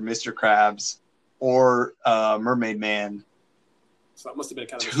actor for Mr. Krabs or Mermaid Man. So that must have been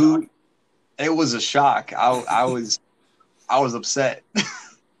kind of a shock. It was a shock. I was upset.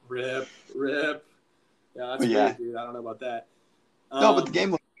 Rip. Yeah, that's weird, dude. I don't know about that. No, but the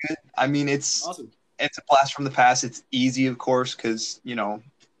game looks good. I mean, it's awesome. It's a blast from the past. It's easy, of course, because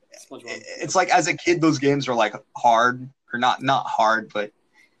it's like as a kid, those games are like hard or not hard, but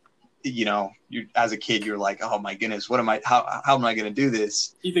you as a kid, you're like, oh my goodness, how am I going to do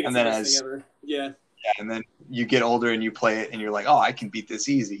this? You think it's the best thing ever? Yeah. And then you get older and you play it, and you're like, oh, I can beat this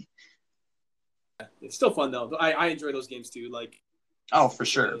easy. It's still fun though. I enjoy those games too. Like, oh, for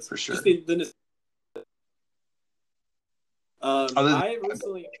sure. Just the I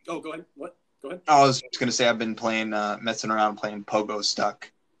recently. Oh, go ahead. What? Go ahead. I was just gonna say I've been playing, messing around playing Pogo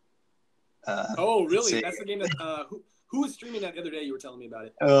Stuck. Oh, really? That's the game that. Who was streaming that the other day? You were telling me about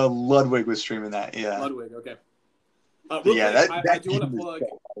it. Ludwig was streaming that. Yeah. Ludwig. Okay. I do want to plug.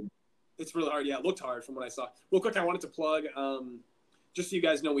 It's really hard. Yeah, it looked hard from what I saw. Real quick, I wanted to plug. Just so you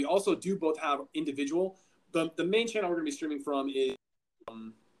guys know, we also do both have individual. The main channel we're going to be streaming from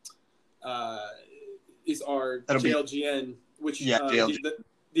is our JLGN, which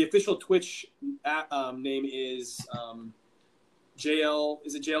the official Twitch name is JL.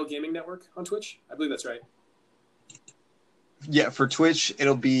 Is it JL Gaming Network on Twitch? I believe that's right. Yeah, for Twitch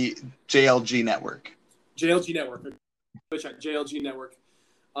it'll be JLG Network. JLG Network. Twitch at JLG Network.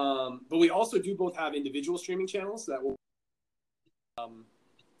 But we also do both have individual streaming channels that will.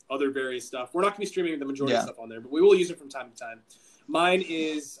 Other various stuff. We're not going to be streaming the majority of stuff on there, but we will use it from time to time. Mine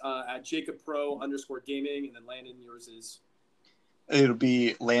is at JacobPro_gaming, and then Landon, yours is? It'll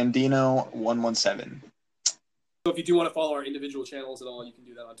be Landino117. So if you do want to follow our individual channels at all, you can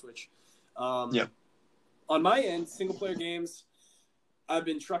do that on Twitch. On my end, single-player games, I've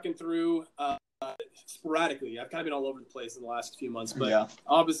been trucking through sporadically. I've kind of been all over the place in the last few months, but Yeah.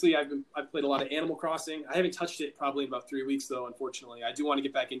 obviously I've played a lot of Animal Crossing. I haven't touched it probably in about 3 weeks though. Unfortunately, I do want to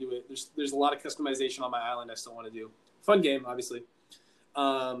get back into it. There's a lot of customization on my island I still want to do. Fun game, obviously.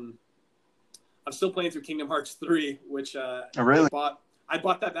 I'm still playing through Kingdom Hearts 3, which Oh, really? I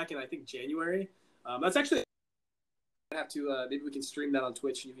bought that back in I think January. That's actually I have to maybe we can stream that on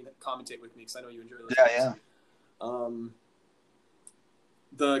Twitch and you can commentate with me because I know you enjoy those games. Yeah.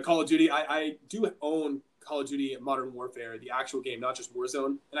 The Call of Duty, I do own Call of Duty Modern Warfare, the actual game, not just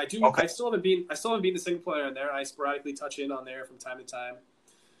Warzone. And I do. Okay. I still haven't beaten the single player on there. I sporadically touch in on there from time to time.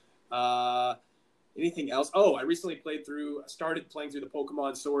 Anything else? Oh, I recently started playing through the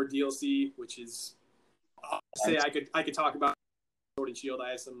Pokemon Sword DLC, which is say I could talk about Sword and Shield. I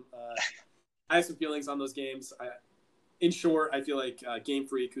have some feelings on those games. In short, I feel like Game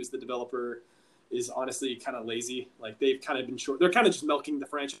Freak, who's the developer, is honestly kind of lazy. Like they've kind of been short. They're kind of just milking the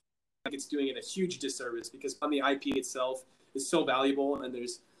franchise. Like it's doing it a huge disservice because on the IP itself is so valuable and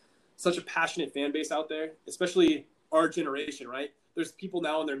there's such a passionate fan base out there, especially our generation, right? There's people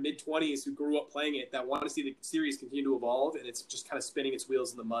now in their mid-20s who grew up playing it that want to see the series continue to evolve, and it's just kind of spinning its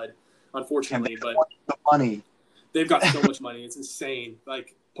wheels in the mud, unfortunately. But the money. They've got so much money. It's insane.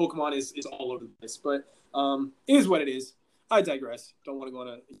 Like Pokemon is all over the place. But it is what it is. I digress. Don't want to go on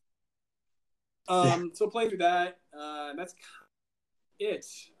a so playing through that, that's it.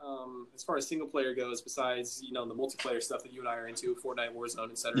 As far as single player goes, besides the multiplayer stuff that you and I are into, Fortnite,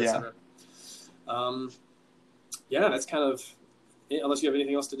 Warzone, etc., etc. Yeah, that's kind of it. Unless you have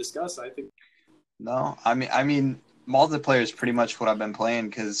anything else to discuss, I think. No, I mean, multiplayer is pretty much what I've been playing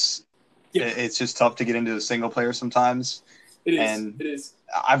because it's just tough to get into the single player sometimes. It is.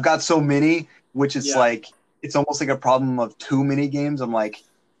 I've got so many, which is like it's almost like a problem of too many games. I'm like,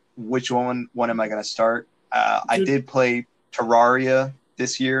 which one am I going to start? I did play Terraria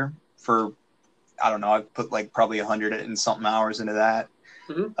this year for, I don't know, I've put like probably 100 and something hours into that.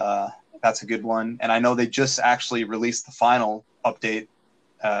 Mm-hmm. That's a good one. And I know they just actually released the final update,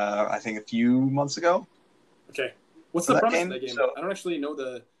 I think a few months ago. Okay. What's the premise of that game? So, I don't actually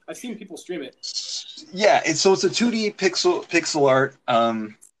know I've seen people stream it. Yeah, it's a 2D pixel art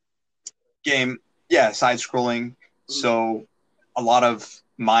game. Yeah, side-scrolling. Mm-hmm. So a lot of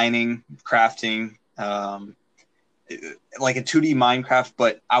mining, crafting, like a 2D Minecraft,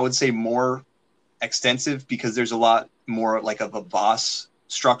 but I would say more extensive because there's a lot more like of a boss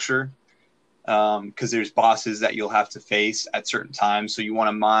structure because there's bosses that you'll have to face at certain times. So you want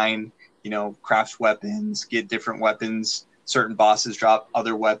to mine, craft weapons, get different weapons. Certain bosses drop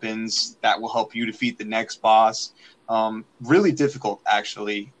other weapons that will help you defeat the next boss. Really difficult,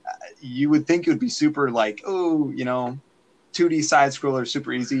 actually. You would think it would be super like, 2D side scroller,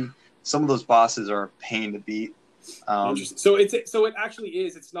 super easy. Some of those bosses are a pain to beat. Interesting. So it actually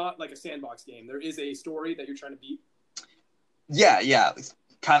is. It's not like a sandbox game. There is a story that you're trying to beat. Yeah.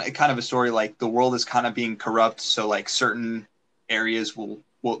 Kind of a story like the world is kind of being corrupt. So like certain areas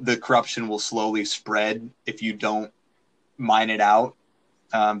the corruption will slowly spread if you don't mine it out,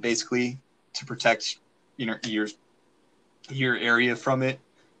 basically to protect your area from it.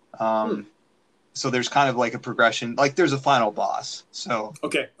 So there's kind of like a progression, like there's a final boss. So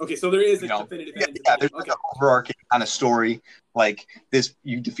okay. So there is a definitive end. Yeah, there's like an overarching kind of story. Like this,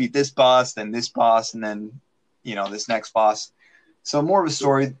 you defeat this boss, then this boss, and then this next boss. So more of a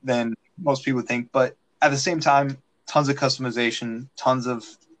story than most people think, but at the same time, tons of customization, tons of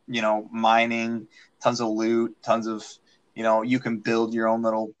mining, tons of loot, tons of you can build your own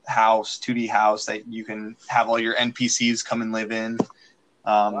little house, 2D house that you can have all your NPCs come and live in.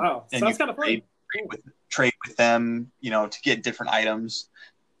 Wow, and sounds kind of fun. Trade with them, to get different items.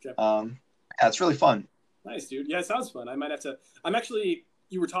 It's really fun. Nice, dude. Yeah, it sounds fun. I might have to.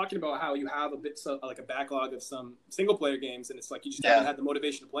 You were talking about how you have like a backlog of some single player games, and it's like you just haven't had the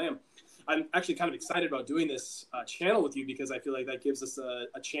motivation to play them. I'm actually kind of excited about doing this channel with you because I feel like that gives us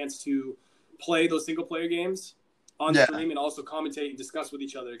a chance to play those single player games on stream and also commentate and discuss with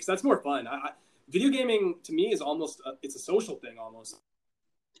each other because that's more fun. Video gaming to me is almost it's a social thing almost.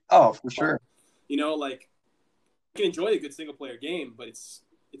 Oh, for sure. Like you can enjoy a good single player game, but it's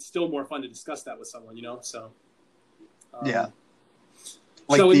still more fun to discuss that with someone, So yeah.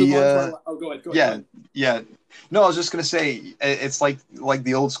 Like so go ahead. Yeah. No, I was just gonna say it's like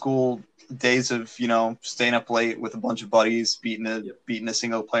the old school days of staying up late with a bunch of buddies beating a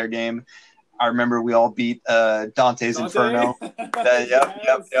single player game. I remember we all beat Dante's Inferno. Yep.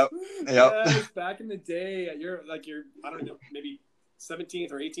 Yes, back in the day, your I don't know, maybe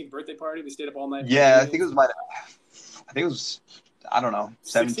 17th or 18th birthday party. We stayed up all night. Yeah, I think it was I don't know,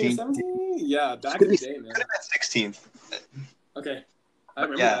 17th. 17? Yeah, back in the day, man. Could have been 16th. Okay. I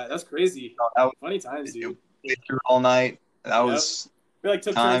remember yeah, that. That's crazy. that was, Funny times, dude. we through all night. That Yep. was We like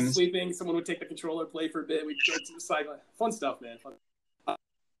took turns times. sleeping. Someone would take the controller, play for a bit. We'd go to the side. Fun stuff, man. Fun.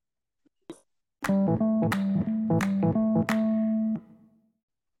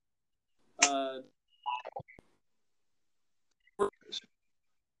 We're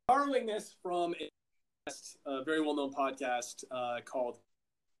borrowing this from a very well-known podcast called,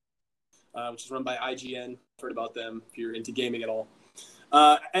 which is run by IGN. I've heard about them if you're into gaming at all.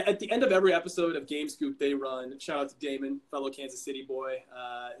 At the end of every episode of Game Scoop, they run, shout out to Damon, fellow Kansas City boy,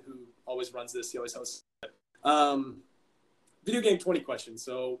 who always runs this. He always hosts it. Video game 20 questions.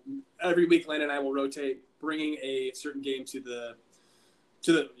 So every week, Landon and I will rotate, bringing a certain game to the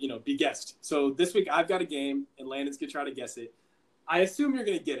be guessed. So this week I've got a game, and Landon's gonna try to guess it. I assume you're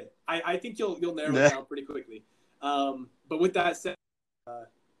gonna get it. I think you'll narrow it down pretty quickly. But with that said,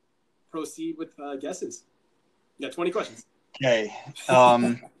 proceed with guesses. Yeah, 20 questions. Okay.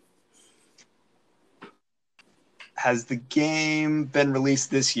 Has the game been released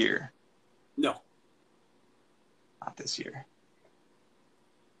this year? No. Not this year.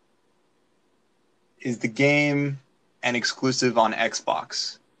 Is the game an exclusive on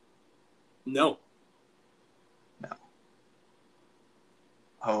Xbox? No. No.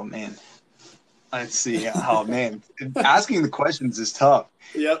 Oh man. Let's see. Oh man. Asking the questions is tough.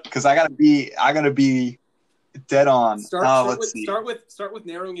 Yep. Because I gotta be dead on. Start with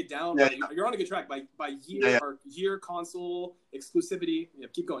narrowing it down. Yeah. You're on a good track by year or year console exclusivity. Yeah,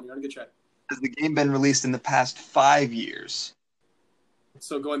 keep going. You're on a good track. Has the game been released in the past 5 years?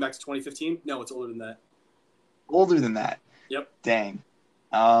 So going back to 2015? No, it's older than that. Older than that? Yep. Dang.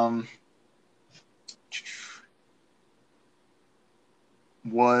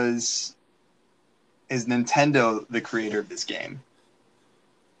 Is Nintendo the creator of this game?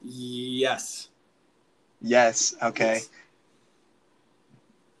 Yes. Yes. Okay. Yes.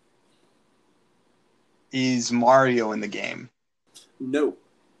 Is Mario in the game? No.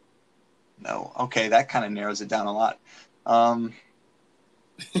 No. Okay, that kind of narrows it down a lot.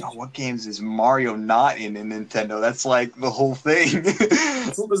 What games is Mario not in Nintendo? That's like the whole thing.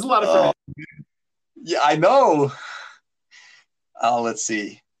 There's a lot of yeah, I know. Let's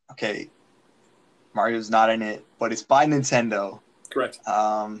see. Okay. Mario's not in it, but it's by Nintendo. Correct.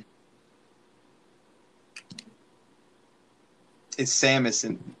 Is Samus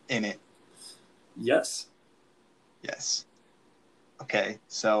in it? Yes. Yes. Okay,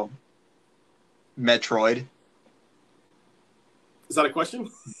 so Metroid. Is that a question?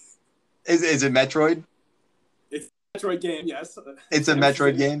 Is it Metroid? It's a Metroid game, yes. It's a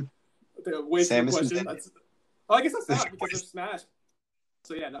Metroid game? Wait for the Samus question. I guess that's not because of Smash.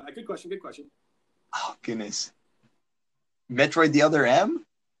 So yeah, no, good question. Oh, goodness. Metroid the Other M?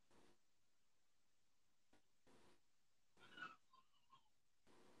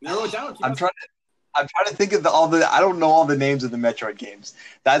 Narrow it down. I'm trying to think of I don't know all the names of the Metroid games.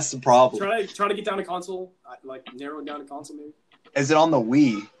 That's the problem. Try to get down to console. Narrow it down to console maybe. Is it on the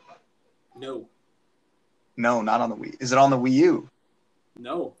Wii? No. No, not on the Wii. Is it on the Wii U?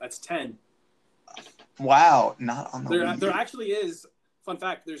 No, that's 10. Wow, not on the Wii U. There actually is, fun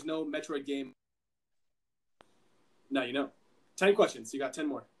fact, there's no Metroid game. Now you know. 10 questions. You got 10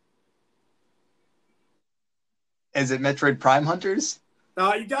 more. Is it Metroid Prime Hunters?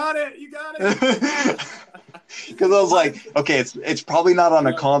 Oh, you got it. Because I was like, okay, it's probably not on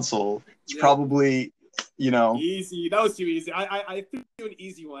a console. It's probably, Easy. That was too easy. I think you an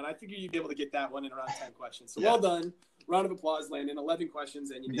easy one. I figured you'd be able to get that one in around 10 questions. So well done. Round of applause, Landon. 11 questions,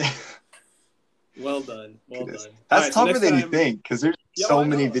 and you did it. Well done. That's tougher than you think, because there's so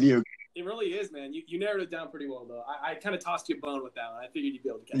many video games. It really is, man. You narrowed it down pretty well, though. I kind of tossed you a bone with that one. I figured you'd be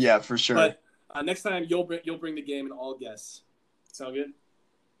able to catch it. Yeah, for sure. But next time, you'll bring the game and all guess. Sound good?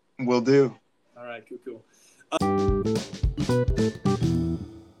 Will do. All right, cool.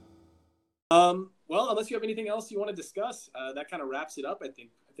 Well, unless you have anything else you want to discuss, that kind of wraps it up. I think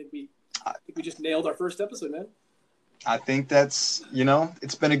we just nailed our first episode, man. I think that's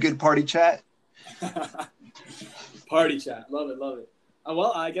it's been a good party chat. Party chat, love it.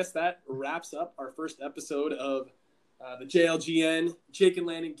 Well, I guess that wraps up our first episode of the JLGN Jake and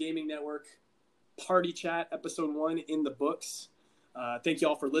Landon Gaming Network Party Chat episode 1 in the books. Thank you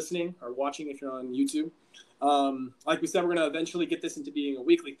all for listening or watching if you're on YouTube. Like we said, we're going to eventually get this into being a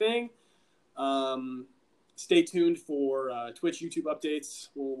weekly thing. Stay tuned for Twitch, YouTube updates.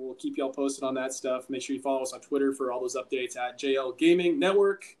 We'll keep y'all posted on that stuff. Make sure you follow us on Twitter for all those updates at JL Gaming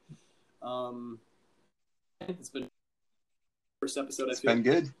Network. It's been first episode. It's been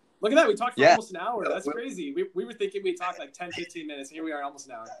good. Look at that. We talked for almost an hour. That's crazy. We were thinking we'd talk like 10, 15 minutes. Here we are almost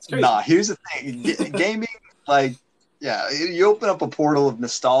an hour. It's crazy. Nah, here's the thing. Gaming, Yeah, you open up a portal of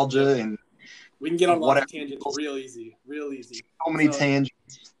nostalgia and we can get on lots whatever. of tangents real easy. So many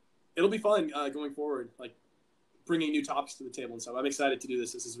tangents. It'll be fun going forward, like bringing new topics to the table and stuff. I'm excited to do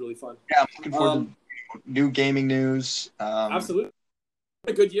this. This is really fun. Yeah, I'm looking forward to new gaming news. Absolutely.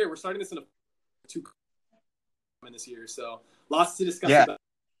 A good year. We're starting this in a two in this year, so lots to discuss about.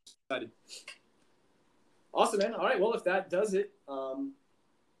 Excited. Awesome, man. All right, well, if that does it,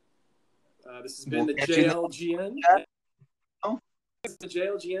 this has been the JLGN. This is the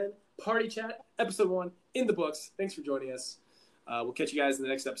JLGN Party Chat, episode 1 in the books. Thanks for joining us. We'll catch you guys in the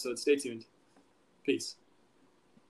next episode. Stay tuned. Peace.